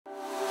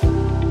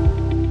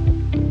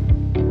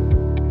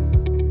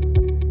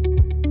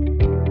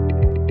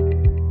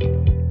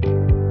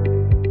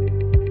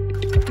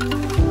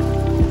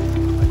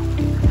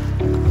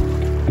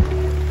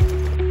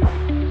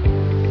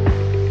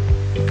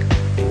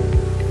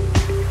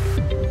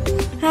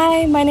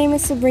Hi, my name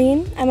is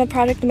Sabrine. I'm a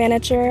project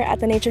manager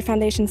at the Nature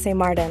Foundation St.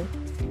 Martin.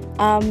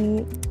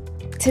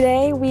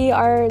 Today we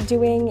are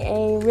doing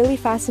a really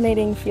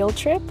fascinating field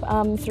trip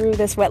through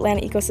this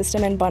wetland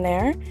ecosystem in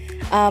Bonaire,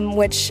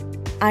 which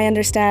I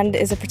understand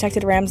is a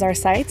protected Ramsar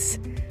site.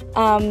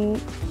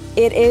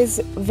 It is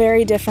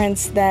very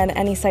different than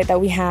any site that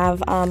we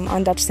have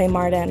on Dutch St.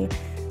 Martin.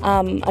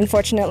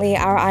 Unfortunately,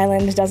 our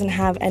island doesn't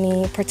have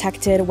any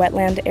protected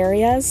wetland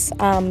areas,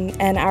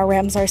 and our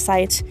Ramsar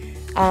site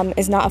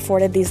is not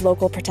afforded these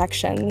local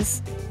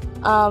protections.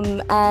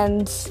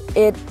 And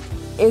it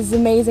is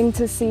amazing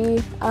to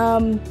see.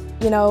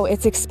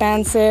 It's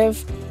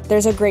expansive.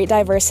 There's a great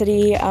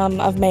diversity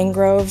of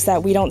mangroves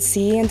that we don't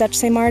see in Dutch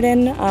St.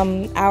 Martin.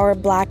 Our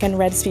black and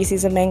red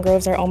species of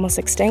mangroves are almost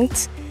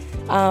extinct.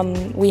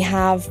 We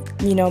have,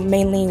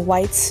 mainly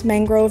white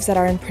mangroves that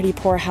are in pretty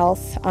poor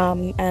health,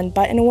 and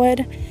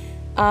buttonwood.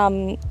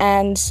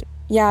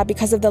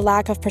 Because of the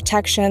lack of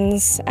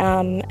protections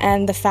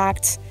and the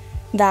fact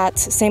that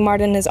St.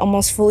 Martin is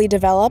almost fully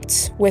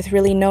developed with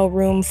really no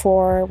room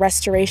for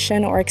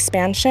restoration or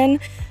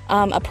expansion,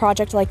 a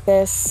project like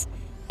this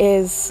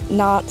is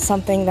not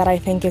something that I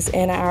think is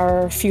in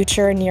our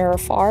future, near or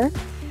far.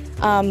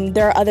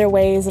 There are other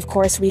ways, of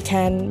course, we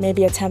can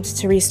maybe attempt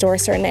to restore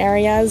certain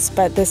areas,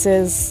 but this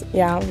is,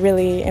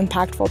 really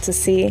impactful to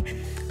see.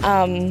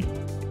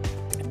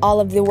 All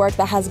of the work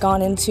that has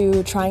gone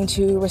into trying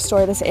to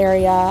restore this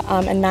area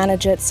and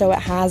manage it so it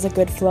has a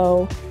good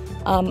flow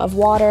of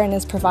water and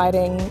is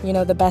providing,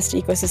 the best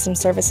ecosystem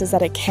services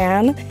that it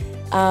can,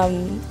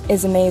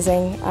 is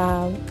amazing.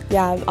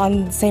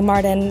 On St.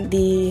 Martin,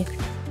 the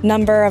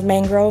number of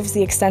mangroves,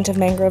 the extent of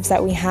mangroves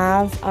that we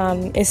have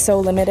is so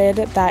limited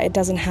that it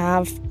doesn't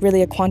have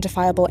really a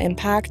quantifiable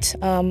impact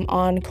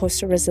on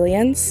coastal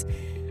resilience.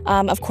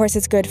 Of course,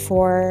 it's good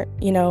for,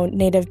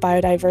 native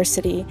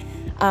biodiversity,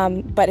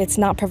 but it's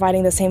not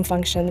providing the same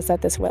functions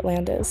that this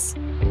wetland is.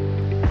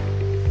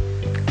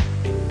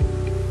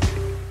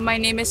 My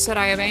name is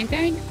Soraya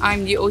Valentine.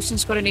 I'm the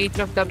Oceans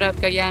Coordinator of WWF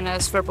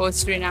Guyanas for both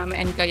Suriname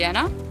and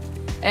Guyana.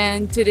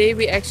 And today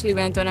we actually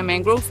went on a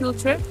mangrove field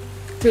trip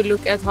to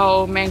look at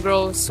how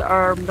mangroves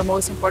are the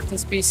most important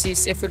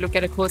species if we look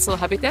at a coastal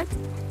habitat.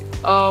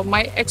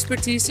 My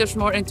expertise is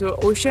more into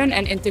ocean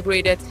and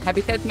integrated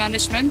habitat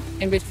management,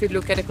 in which we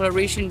look at a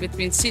collaboration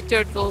between sea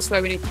turtles,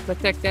 where we need to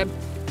protect them,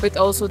 but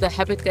also the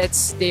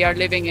habitats they are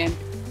living in.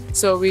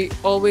 So we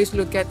always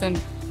look at an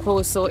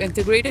coastal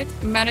integrated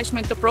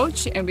management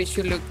approach, in which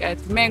we look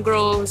at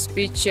mangroves,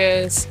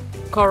 beaches,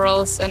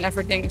 corals, and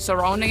everything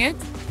surrounding it,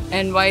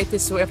 and why it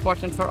is so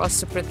important for us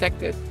to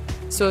protect it.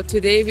 So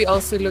today we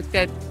also looked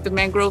at the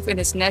mangrove in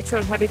its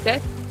natural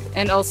habitat,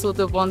 and also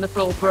the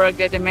wonderful work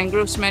that the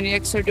Mangrove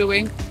Maniacs are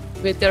doing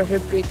with their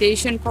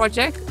rehabilitation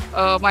project.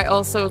 I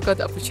also got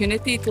the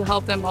opportunity to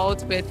help them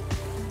out with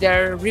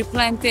their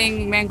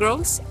replanting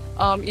mangroves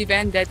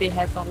event that they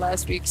had on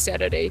last week,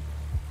 Saturday.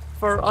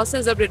 For us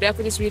as WWF,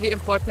 it is really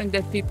important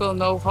that people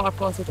know how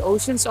important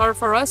oceans are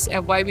for us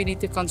and why we need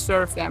to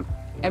conserve them.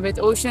 And with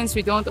oceans,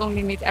 we don't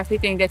only need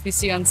everything that we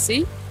see on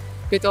sea,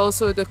 but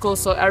also the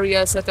coastal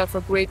areas that are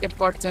of great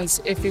importance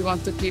if we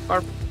want to keep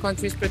our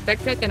countries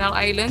protected and our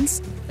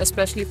islands,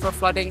 especially for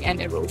flooding and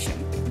erosion.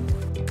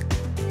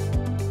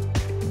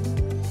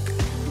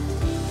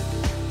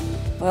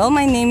 Well,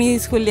 my name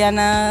is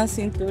Juliana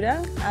Cintura.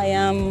 I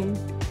am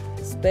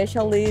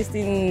specialist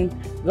in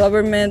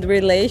government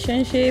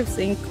relationships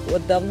in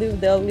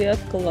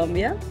WWF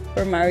Colombia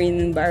for marine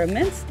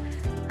environments.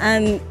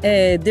 And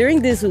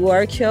during this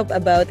workshop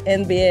about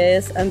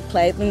NBS and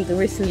climate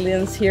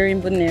resilience here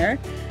in Bonaire,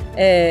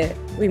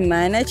 we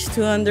managed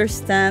to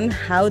understand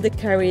how the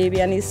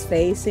Caribbean is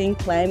facing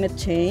climate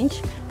change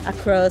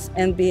across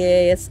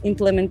NBS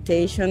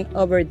implementation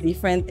over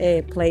different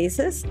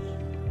places.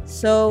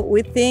 So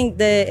we think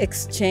the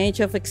exchange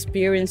of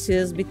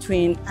experiences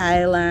between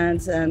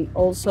islands and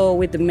also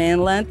with the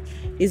mainland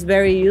is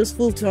very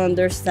useful to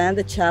understand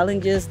the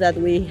challenges that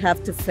we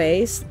have to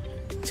face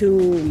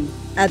to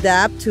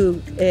adapt to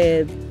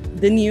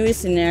the new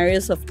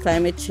scenarios of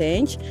climate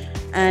change.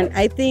 And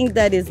I think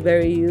that is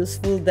very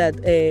useful that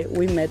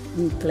we met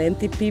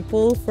plenty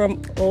people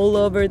from all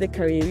over the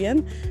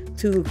Caribbean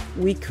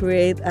we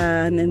create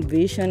and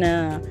envision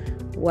a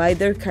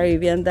wider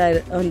Caribbean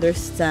that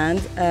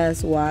understands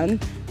as one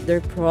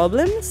their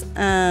problems.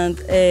 And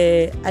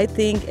I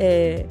think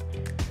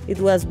it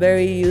was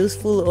very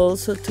useful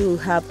also to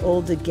have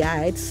all the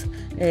guides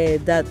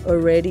that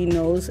already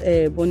knows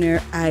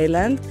Bonaire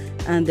Island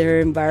and their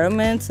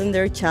environments and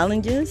their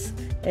challenges.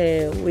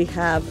 We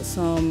have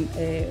some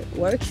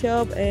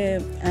workshop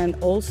and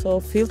also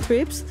field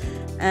trips,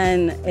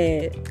 and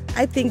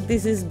I think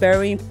this is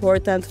very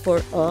important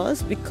for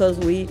us because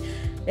we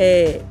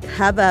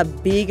have a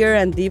bigger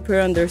and deeper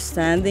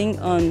understanding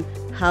on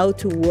how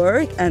to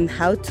work and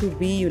how to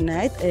be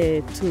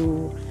united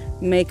to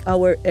make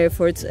our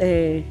efforts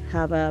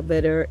have a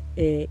better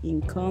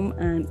income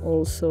and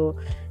also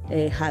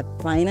have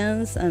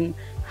finance, and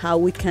how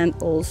we can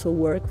also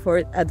work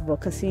for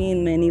advocacy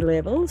in many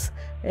levels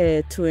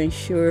to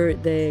ensure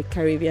the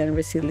Caribbean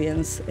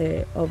resilience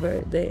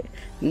over the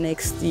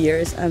next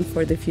years and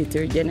for the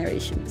future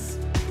generations.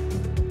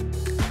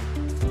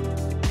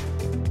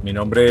 Mi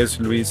nombre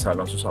es Luis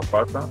Alonso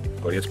Zapata,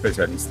 soy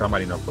especialista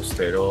marino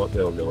costero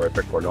de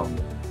WWF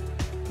Colombia.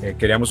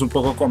 Queríamos un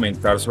poco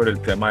comentar sobre el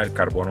tema del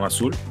carbono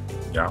azul,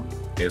 ¿ya?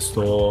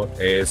 Esto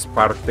es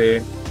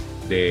parte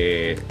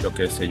de lo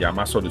que se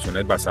llama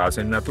soluciones basadas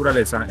en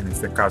naturaleza, en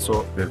este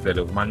caso desde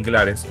los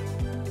manglares,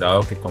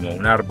 dado que como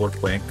un árbol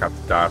pueden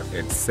captar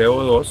el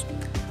CO2,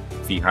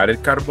 fijar el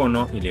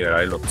carbono y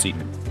liberar el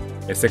oxígeno.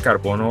 Este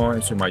carbono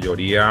en su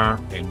mayoría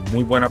en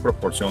muy buena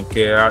proporción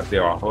queda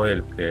debajo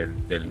de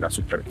la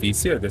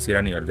superficie, es decir,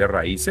 a nivel de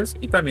raíces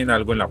y también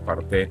algo en la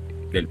parte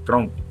del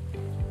tronco.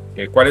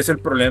 ¿Cuál es el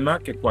problema?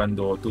 Que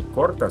cuando tú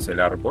cortas el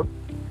árbol,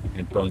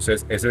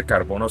 entonces ese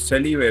carbono se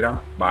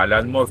libera, va a la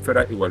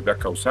atmósfera y vuelve a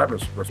causar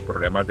los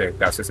problemas de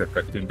gases de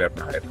efecto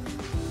invernadero.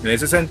 En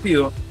ese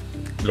sentido,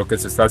 lo que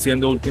se está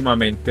haciendo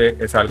últimamente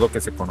es algo que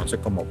se conoce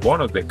como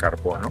bonos de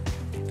carbono,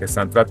 que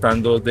están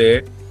tratando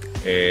de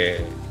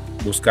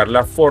buscar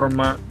la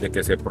forma de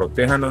que se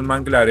protejan los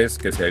manglares,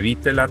 que se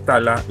evite la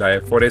tala, la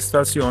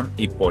deforestación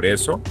y por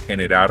eso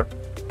generar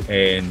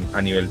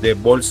a nivel de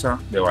bolsa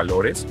de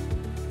valores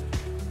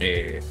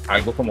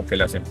algo como que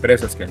las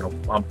empresas que no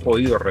han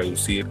podido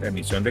reducir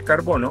emisión de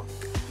carbono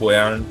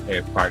puedan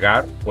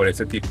pagar por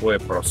ese tipo de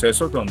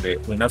procesos donde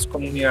unas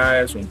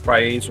comunidades, un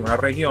país, una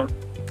región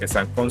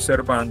están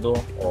conservando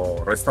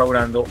o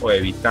restaurando o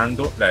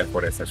evitando la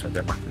deforestación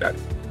de manglares.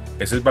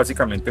 Ese es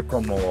básicamente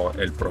como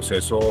el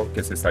proceso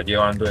que se está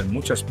llevando en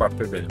muchas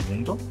partes del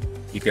mundo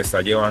y que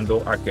está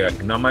llevando a que de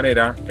alguna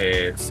manera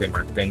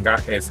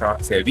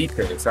se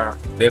evite esa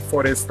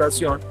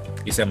deforestación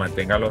y se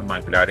mantengan los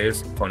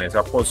manglares con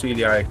esa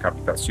posibilidad de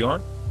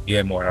captación y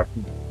de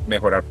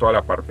mejorar toda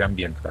la parte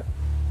ambiental.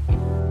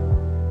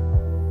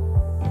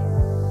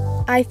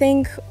 I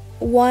think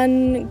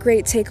one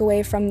great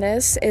takeaway from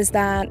this is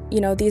that,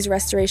 these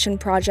restoration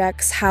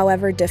projects,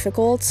 however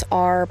difficult,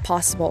 are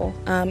possible.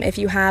 If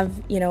you have,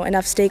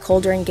 enough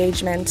stakeholder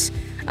engagement,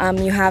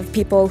 you have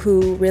people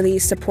who really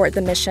support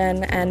the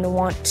mission and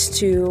want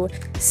to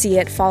see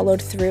it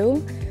followed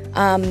through.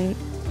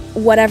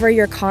 Whatever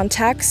your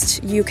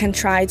context, you can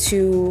try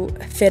to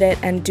fit it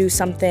and do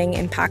something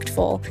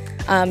impactful.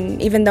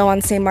 Even though on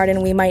St.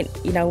 Martin we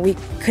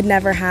could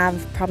never have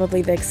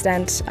probably the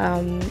extent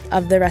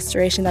of the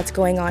restoration that's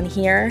going on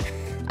here.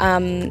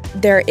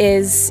 There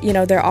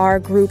are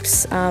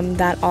groups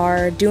that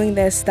are doing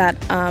this,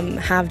 that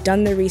have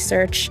done the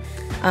research,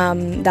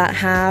 that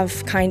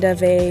have kind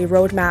of a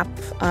roadmap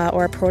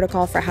or a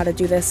protocol for how to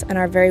do this and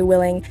are very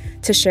willing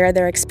to share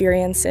their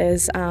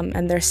experiences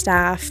and their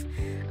staff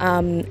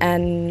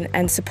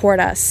and support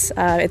us.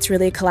 It's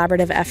really a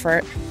collaborative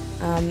effort,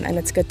 and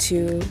it's good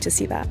to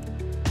see that.